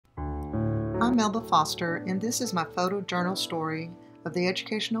I'm Melba Foster, and this is my photojournal story of the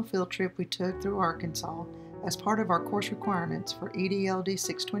educational field trip we took through Arkansas as part of our course requirements for EDLD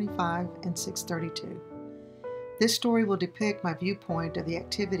 625 and 632. This story will depict my viewpoint of the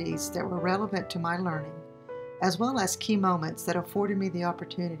activities that were relevant to my learning, as well as key moments that afforded me the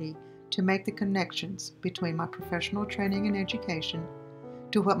opportunity to make the connections between my professional training and education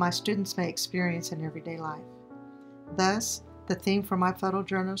to what my students may experience in everyday life. Thus, the theme for my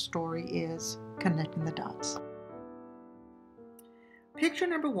photojournal story is connecting the dots. Picture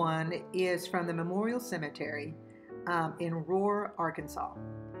number one is from the Memorial Cemetery in Roar, Arkansas.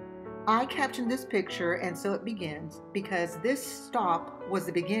 I captioned this picture, and so it begins, because this stop was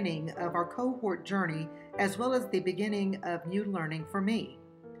the beginning of our cohort journey as well as the beginning of new learning for me.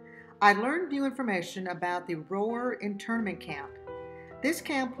 I learned new information about the Roar internment camp. This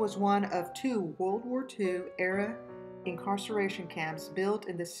camp was one of two World War II era incarceration camps built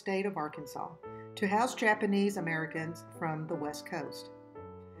in the state of Arkansas to house Japanese Americans from the West Coast.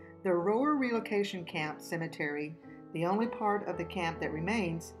 The Roar Relocation Camp Cemetery, the only part of the camp that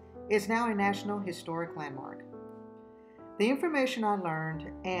remains, is now a National Historic Landmark. The information I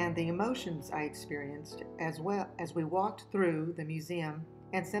learned and the emotions I experienced as well as we walked through the museum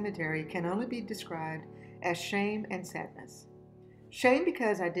and cemetery can only be described as shame and sadness. Shame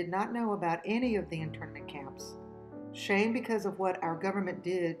because I did not know about any of the internment camps. Shame because of what our government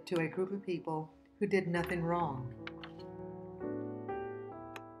did to a group of people who did nothing wrong.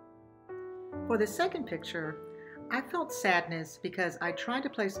 For the second picture, I felt sadness because I tried to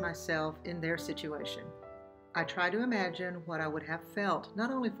place myself in their situation. I tried to imagine what I would have felt,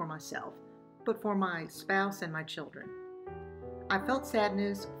 not only for myself, but for my spouse and my children. I felt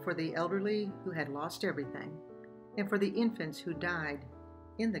sadness for the elderly who had lost everything, and for the infants who died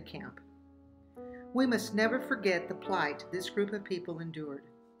in the camp. We must never forget the plight this group of people endured.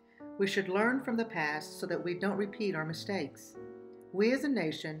 We should learn from the past so that we don't repeat our mistakes. We as a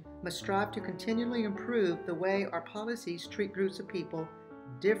nation must strive to continually improve the way our policies treat groups of people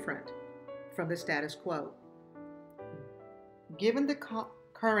different from the status quo. Given the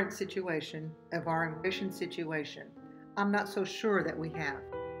current situation of our immigration situation, I'm not so sure that we have.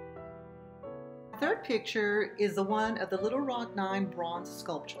 The third picture is the one of the Little Rock 9 bronze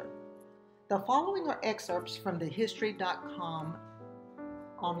sculpture. The following are excerpts from the history.com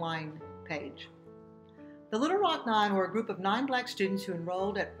online page. The Little Rock 9 were a group of 9 black students who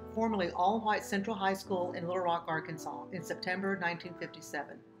enrolled at formerly all-white Central High School in Little Rock, Arkansas in September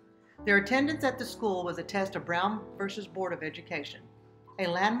 1957. Their attendance at the school was a test of Brown versus Board of Education, a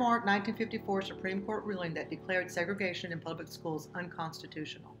landmark 1954 Supreme Court ruling that declared segregation in public schools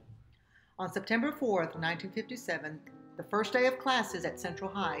unconstitutional. On September 4th, 1957, the first day of classes at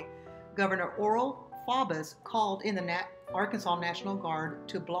Central High, Governor Oral Faubus called in the Arkansas National Guard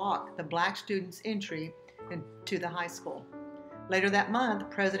to block the black students' entry to the high school. Later that month,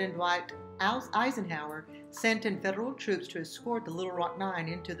 President Dwight Eisenhower sent in federal troops to escort the Little Rock 9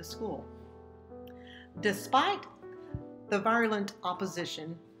 into the school. Despite the virulent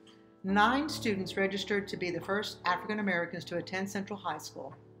opposition, 9 students registered to be the first African Americans to attend Central High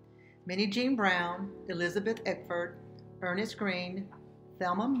School. Minnie Jean Brown, Elizabeth Eckford, Ernest Green,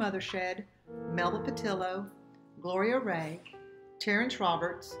 Thelma Mothershed, Melba Patillo, Gloria Ray, Terrence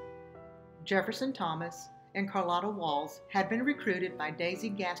Roberts, Jefferson Thomas, and Carlotta Walls had been recruited by Daisy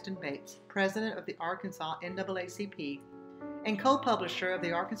Gaston Bates, president of the Arkansas NAACP and co-publisher of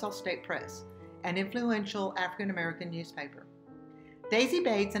the Arkansas State Press, an influential African-American newspaper. Daisy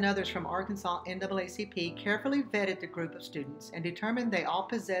Bates and others from Arkansas NAACP carefully vetted the group of students and determined they all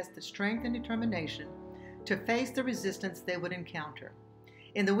possessed the strength and determination to face the resistance they would encounter.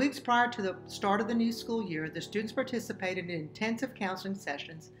 In the weeks prior to the start of the new school year, the students participated in intensive counseling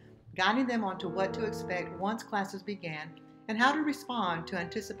sessions, guiding them onto what to expect once classes began and how to respond to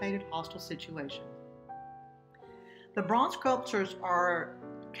anticipated hostile situations. The bronze sculptures are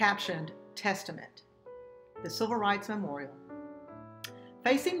captioned Testament, the Civil Rights Memorial.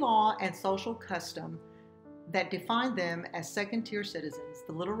 Facing law and social custom that defined them as second-tier citizens,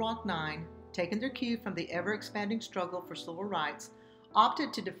 the Little Rock 9, taking their cue from the ever-expanding struggle for civil rights,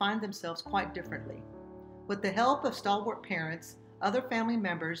 opted to define themselves quite differently. With the help of stalwart parents, other family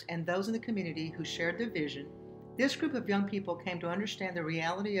members, and those in the community who shared their vision, this group of young people came to understand the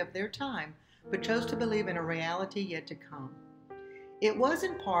reality of their time, but chose to believe in a reality yet to come. It was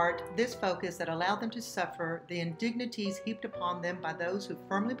in part this focus that allowed them to suffer the indignities heaped upon them by those who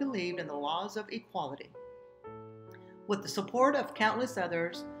firmly believed in the laws of equality. With the support of countless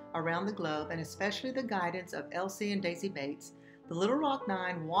others around the globe, and especially the guidance of Elsie and Daisy Bates, the Little Rock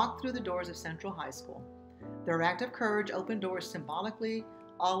 9 walked through the doors of Central High School. Their act of courage opened doors symbolically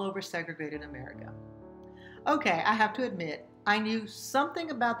all over segregated America. Okay, I have to admit, I knew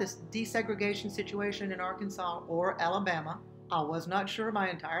something about this desegregation situation in Arkansas or Alabama. I was not sure my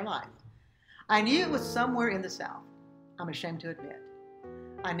entire life. I knew it was somewhere in the South. I'm ashamed to admit.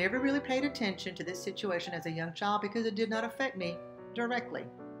 I never really paid attention to this situation as a young child because it did not affect me directly,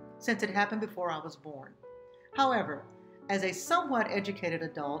 since it happened before I was born. However, as a somewhat educated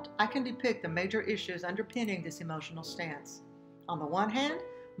adult, I can depict the major issues underpinning this emotional stance. On the one hand,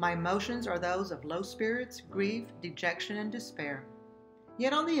 my emotions are those of low spirits, grief, dejection, and despair.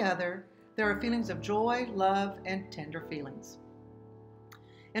 Yet on the other, there are feelings of joy, love, and tender feelings.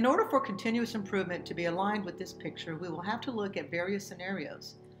 In order for continuous improvement to be aligned with this picture, we will have to look at various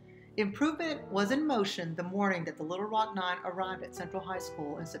scenarios. Improvement was in motion the morning that the Little Rock Nine arrived at Central High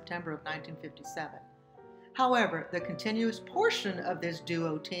School in September of 1957. However, the continuous portion of this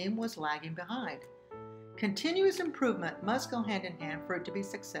duo team was lagging behind. Continuous improvement must go hand in hand for it to be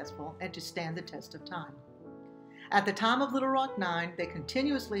successful and to stand the test of time. At the time of Little Rock Nine, they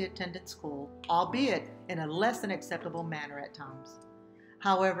continuously attended school, albeit in a less than acceptable manner at times.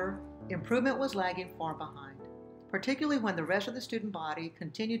 However, improvement was lagging far behind, particularly when the rest of the student body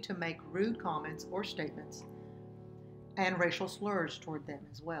continued to make rude comments or statements and racial slurs toward them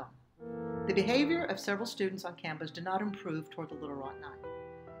as well. The behavior of several students on campus did not improve toward the Little Rock Nine,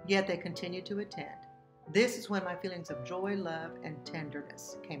 yet they continued to attend. This is when my feelings of joy, love, and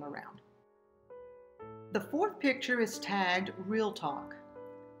tenderness came around. The fourth picture is tagged Real Talk.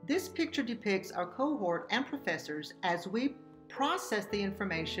 This picture depicts our cohort and professors as we process the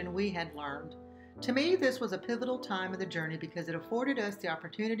information we had learned. To me, this was a pivotal time in the journey because it afforded us the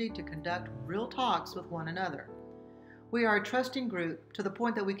opportunity to conduct real talks with one another. We are a trusting group to the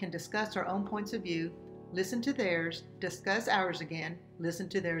point that we can discuss our own points of view, listen to theirs, discuss ours again, listen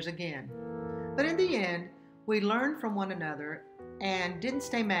to theirs again. But in the end, we learned from one another and didn't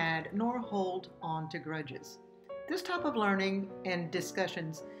stay mad nor hold on to grudges. This type of learning and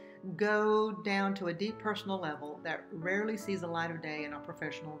discussions go down to a deep personal level that rarely sees the light of day in our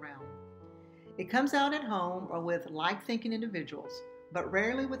professional realm. It comes out at home or with like-thinking individuals, but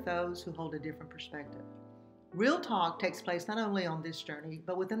rarely with those who hold a different perspective. Real talk takes place not only on this journey,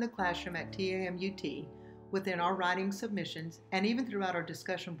 but within the classroom at TAMUT, within our writing submissions, and even throughout our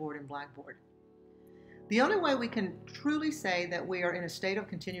discussion board and Blackboard. The only way we can truly say that we are in a state of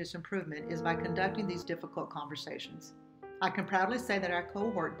continuous improvement is by conducting these difficult conversations. I can proudly say that our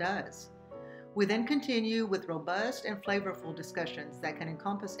cohort does. We then continue with robust and flavorful discussions that can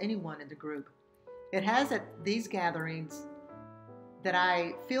encompass anyone in the group. It has at these gatherings that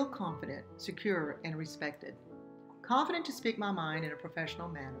I feel confident, secure, and respected. Confident to speak my mind in a professional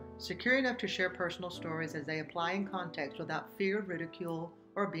manner, secure enough to share personal stories as they apply in context without fear of ridicule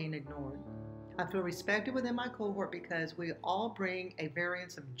or being ignored. I feel respected within my cohort because we all bring a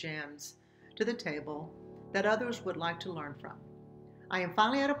variance of gems to the table that others would like to learn from. I am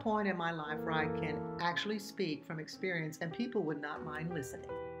finally at a point in my life where I can actually speak from experience and people would not mind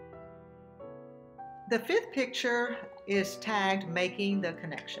listening. The fifth picture is tagged Making the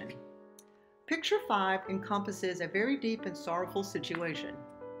Connection. Picture 5 encompasses a very deep and sorrowful situation.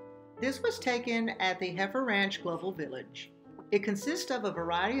 This was taken at the Heifer Ranch Global Village. It consists of a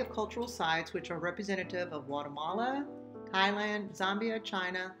variety of cultural sites which are representative of Guatemala, Thailand, Zambia,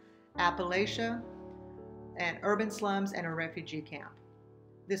 China, Appalachia, and urban slums and a refugee camp.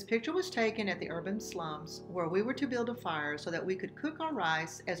 This picture was taken at the urban slums where we were to build a fire so that we could cook our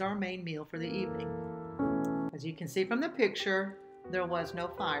rice as our main meal for the evening. As you can see from the picture, there was no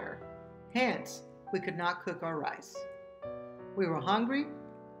fire. Hence, we could not cook our rice. We were hungry,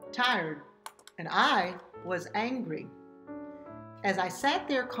 tired, and I was angry. As I sat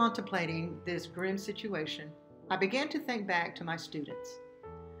there contemplating this grim situation, I began to think back to my students.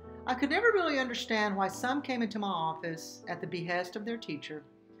 I could never really understand why some came into my office at the behest of their teacher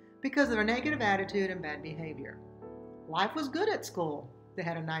because of their negative attitude and bad behavior. Life was good at school. They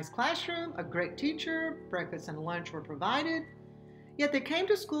had a nice classroom, a great teacher, breakfast and lunch were provided, yet they came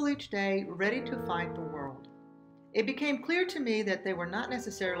to school each day ready to fight the world. It became clear to me that they were not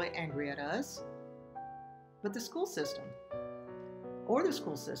necessarily angry at us, but the school system.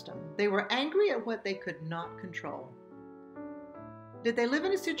 They were angry at what they could not control. Did they live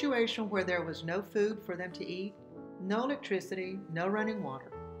in a situation where there was no food for them to eat, no electricity, no running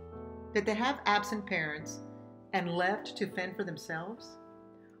water? Did they have absent parents and left to fend for themselves?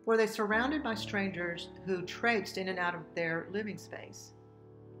 Were they surrounded by strangers who traipsed in and out of their living space?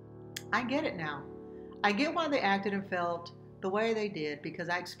 I get it now. I get why they acted and felt the way they did because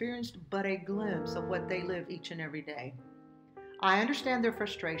I experienced but a glimpse of what they live each and every day. I understand their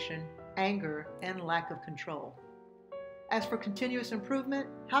frustration, anger, and lack of control. As for continuous improvement,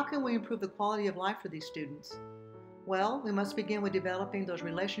 how can we improve the quality of life for these students? Well, we must begin with developing those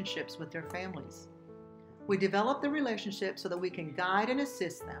relationships with their families. We develop the relationships so that we can guide and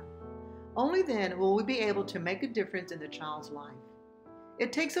assist them. Only then will we be able to make a difference in the child's life.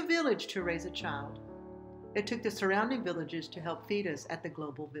 It takes a village to raise a child. It took the surrounding villages to help feed us at the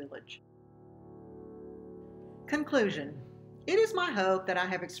global village. Conclusion. It is my hope that I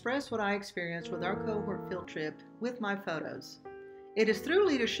have expressed what I experienced with our cohort field trip with my photos. It is through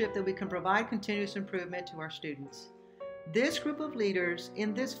leadership that we can provide continuous improvement to our students. This group of leaders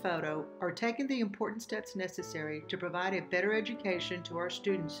in this photo are taking the important steps necessary to provide a better education to our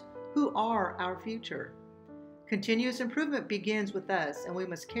students who are our future. Continuous improvement begins with us, and we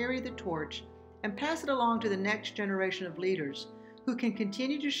must carry the torch and pass it along to the next generation of leaders who can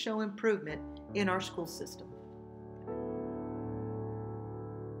continue to show improvement in our school system.